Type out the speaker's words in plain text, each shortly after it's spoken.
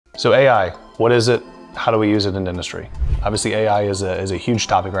So AI, what is it? How do we use it in dentistry? Obviously AI is a huge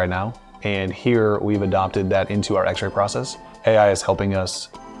topic right now, and here we've adopted that into our x-ray process. AI is helping us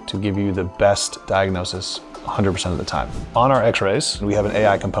to give you the best diagnosis 100% of the time. On our x-rays, we have an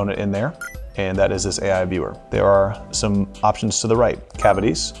AI component in there, and that is this AI viewer. There are some options to the right: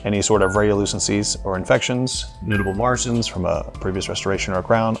 cavities, any sort of radiolucencies or infections, notable margins from a previous restoration or a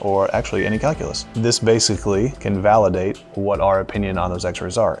crown, or actually any calculus. This basically can validate what our opinion on those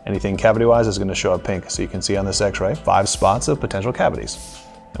x-rays are. Anything cavity-wise is going to show up pink, so you can see on this x-ray 5 spots of potential cavities.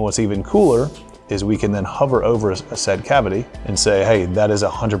 And what's even cooler is we can then hover over a said cavity and say, hey, that is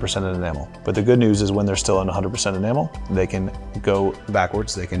 100% an enamel. But the good news is when they're still in 100% enamel, they can go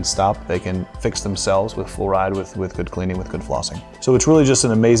backwards, they can stop, they can fix themselves with fluoride, with good cleaning, with good flossing. So it's really just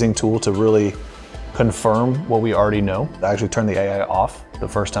an amazing tool to really confirm what we already know. I actually turn the AI off the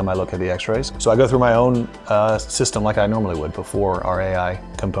first time I look at the x-rays. So I go through my own system like I normally would before our AI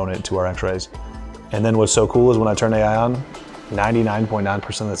component to our x-rays. And then what's so cool is when I turn AI on,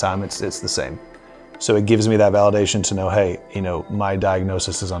 99.9% of the time it's the same. So it gives me that validation to know, hey, my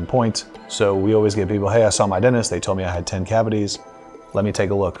diagnosis is on point. So we always get people, hey, I saw my dentist, they told me I had 10 cavities. Let me take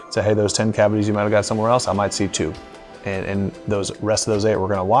a look. Say, hey, those 10 cavities you might have got somewhere else, I might see 2. And those rest of those 8 we're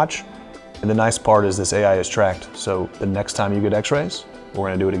gonna watch. And the nice part is this AI is tracked. So the next time you get x-rays, we're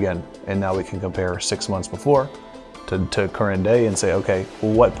gonna do it again. And now we can compare 6 months before to current day and say, okay,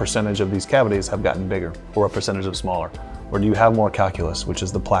 well, what percentage of these cavities have gotten bigger, or what percentage of smaller? Or do you have more calculus, which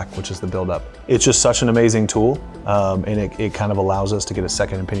is the plaque, which is the buildup? It's just such an amazing tool, and it kind of allows us to get a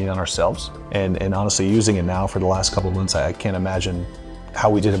second opinion on ourselves. And honestly, using it now for the last couple of months, I can't imagine how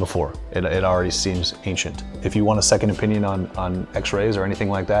we did it before. It already seems ancient. If you want a second opinion on x-rays or anything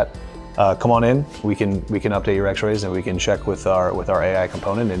like that, come on in. We can update your x-rays, and we can check with our AI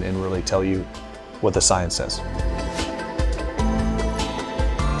component and really tell you what the science says.